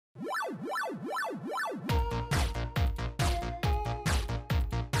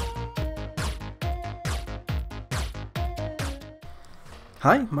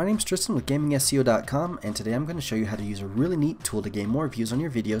Hi, my name's Tristan with GamingSEO.com, and today I'm going to show you how to use a really neat tool to gain more views on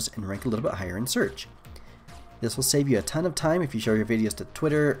your videos and rank a little bit higher in search. This will save you a ton of time if you share your videos to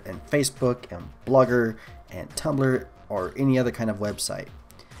Twitter and Facebook and Blogger and Tumblr or any other kind of website.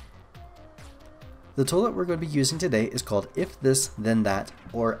 The tool that we're going to be using today is called If This Then That,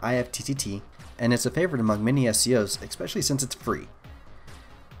 or IFTTT, and it's a favorite among many SEOs, especially since it's free.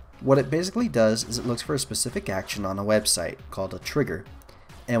 What it basically does is it looks for a specific action on a website called a trigger,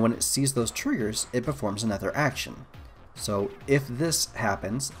 and when it sees those triggers, it performs another action. So if this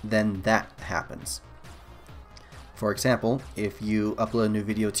happens, then that happens. For example, if you upload a new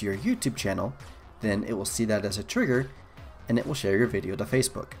video to your YouTube channel, then it will see that as a trigger and it will share your video to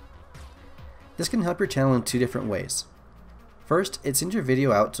Facebook. This can help your channel in two different ways. First, it sends your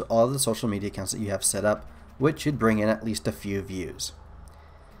video out to all the social media accounts that you have set up, which should bring in at least a few views.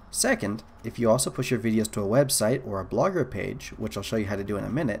 Second, if you also push your videos to a website or a blogger page, which I'll show you how to do in a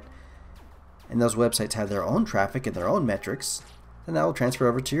minute, and those websites have their own traffic and their own metrics, then that will transfer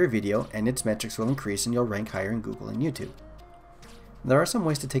over to your video and its metrics will increase and you'll rank higher in Google and YouTube. There are some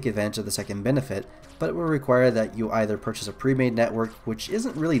ways to take advantage of the second benefit, but it will require that you either purchase a pre-made network, which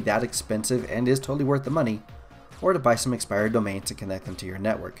isn't really that expensive and is totally worth the money, or to buy some expired domains to connect them to your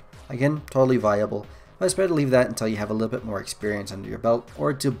network. Again, totally viable. But it's better to leave that until you have a little bit more experience under your belt,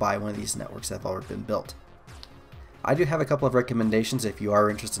 or to buy one of these networks that have already been built. I do have a couple of recommendations if you are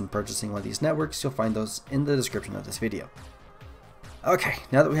interested in purchasing one of these networks. You'll find those in the description of this video. Okay,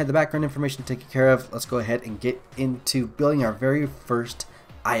 now that we have the background information taken care of, let's go ahead and get into building our very first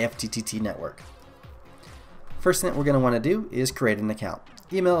IFTTT network. First thing that we're going to want to do is create an account.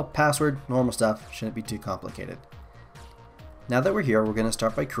 Email, password, normal stuff, shouldn't be too complicated. Now that we're here, we're going to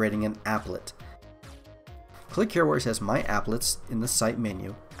start by creating an applet. Click here where it says My Applets in the site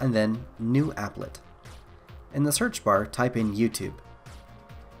menu, and then New Applet. In the search bar, type in YouTube.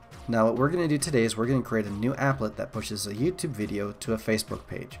 Now what we're going to do today is we're going to create a new applet that pushes a YouTube video to a Facebook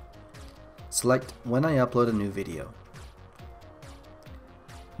page. Select When I Upload a New Video.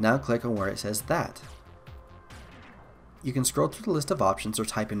 Now click on where it says That. You can scroll through the list of options or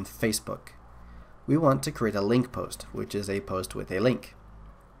type in Facebook. We want to create a link post, which is a post with a link.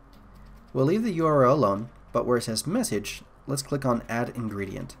 We'll leave the URL alone, but where it says message, let's click on Add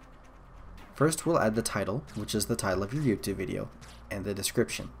Ingredient. First we'll add the title, which is the title of your YouTube video, and the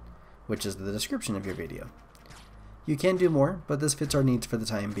description, which is the description of your video. You can do more, but this fits our needs for the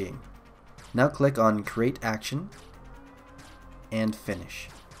time being. Now click on Create Action, and Finish.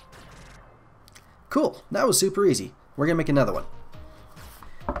 Cool, that was super easy. We're going to make another one.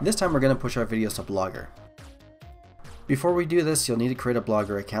 This time we're going to push our videos to Blogger. Before we do this, you'll need to create a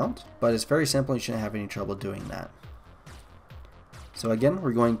Blogger account, but it's very simple, you shouldn't have any trouble doing that. So again,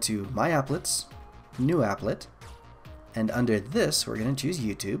 we're going to My Applets, New Applet, and under this we're going to choose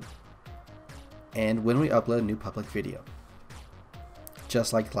YouTube, and when we upload a new public video,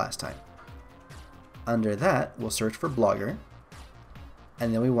 just like last time. Under that, we'll search for Blogger,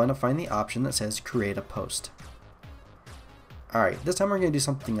 and then we want to find the option that says Create a Post. Alright, this time we're going to do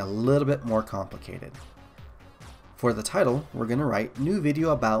something a little bit more complicated. For the title, we're going to write New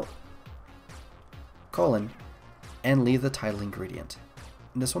Video About, and leave the title ingredient.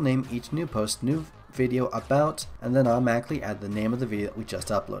 And this will name each new post New Video About, and then automatically add the name of the video that we just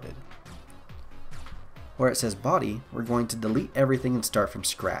uploaded. Where it says Body, we're going to delete everything and start from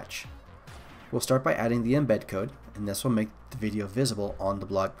scratch. We'll start by adding the embed code, and this will make the video visible on the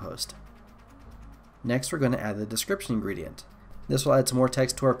blog post. Next, we're going to add the description ingredient. This will add some more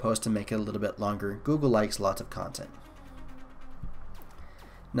text to our post and make it a little bit longer. Google likes lots of content.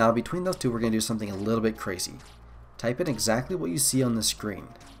 Now between those two we're going to do something a little bit crazy. Type in exactly what you see on the screen.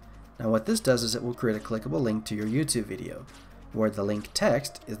 Now what this does is it will create a clickable link to your YouTube video, where the link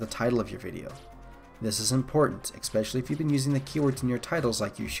text is the title of your video. This is important, especially if you've been using the keywords in your titles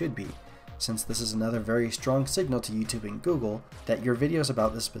like you should be, since this is another very strong signal to YouTube and Google that your video is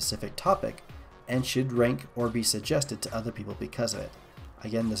about this specific topic, and should rank or be suggested to other people because of it.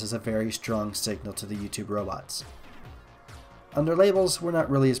 Again, this is a very strong signal to the YouTube robots. Under labels, we're not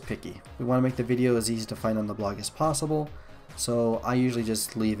really as picky. We want to make the video as easy to find on the blog as possible, so I usually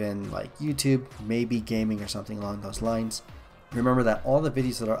just leave in like YouTube, maybe gaming or something along those lines. Remember that all the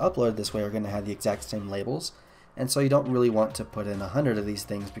videos that are uploaded this way are going to have the exact same labels, and so you don't really want to put in 100 of these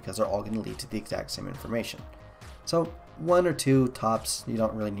things because they're all going to lead to the exact same information. So one or two tops, you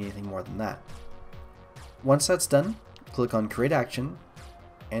don't really need anything more than that. Once that's done, click on Create Action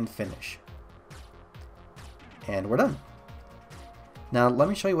and Finish. And we're done. Now let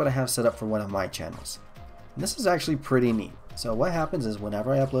me show you what I have set up for one of my channels. And this is actually pretty neat. So what happens is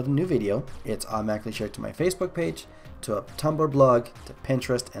whenever I upload a new video, it's automatically shared to my Facebook page, to a Tumblr blog, to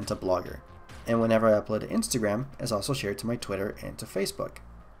Pinterest, and to Blogger. And whenever I upload to Instagram, it's also shared to my Twitter and to Facebook.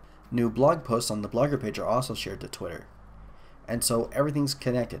 New blog posts on the Blogger page are also shared to Twitter. And so everything's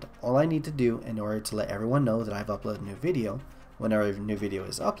connected. All I need to do in order to let everyone know that I've uploaded a new video, whenever a new video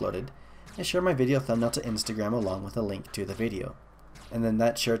is uploaded, is share my video thumbnail to Instagram along with a link to the video. And then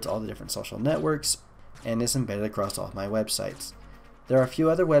that's shared to all the different social networks and is embedded across all of my websites. There are a few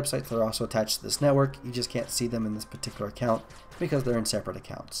other websites that are also attached to this network, you just can't see them in this particular account because they're in separate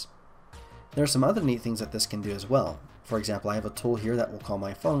accounts. There are some other neat things that this can do as well. For example, I have a tool here that will call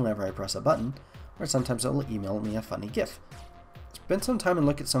my phone whenever I press a button, or sometimes it will email me a funny GIF. Spend some time and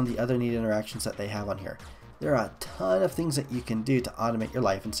look at some of the other neat interactions that they have on here. There are a ton of things that you can do to automate your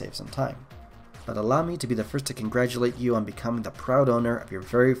life and save some time. But allow me to be the first to congratulate you on becoming the proud owner of your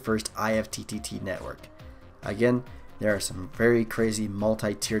very first IFTTT network. Again, there are some very crazy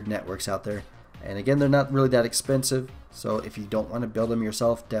multi-tiered networks out there, and again, they're not really that expensive, so if you don't want to build them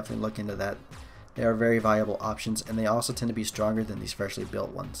yourself, definitely look into that. They are very viable options, and they also tend to be stronger than these freshly built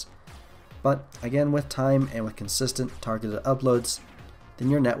ones. But again, with time and with consistent targeted uploads, then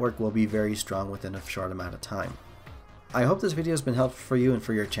your network will be very strong within a short amount of time. I hope this video has been helpful for you and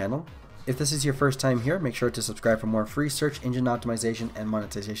for your channel. If this is your first time here, make sure to subscribe for more free search engine optimization and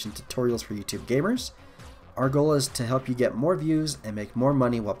monetization tutorials for YouTube gamers. Our goal is to help you get more views and make more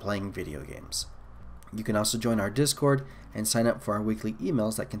money while playing video games. You can also join our Discord and sign up for our weekly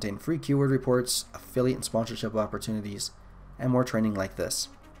emails that contain free keyword reports, affiliate and sponsorship opportunities, and more training like this.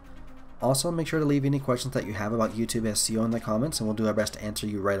 Also, make sure to leave any questions that you have about YouTube SEO in the comments, and we'll do our best to answer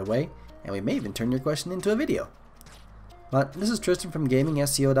you right away, and we may even turn your question into a video. But this is Tristan from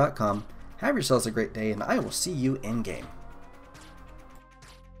GamingSEO.com. Have yourselves a great day, and I will see you in game.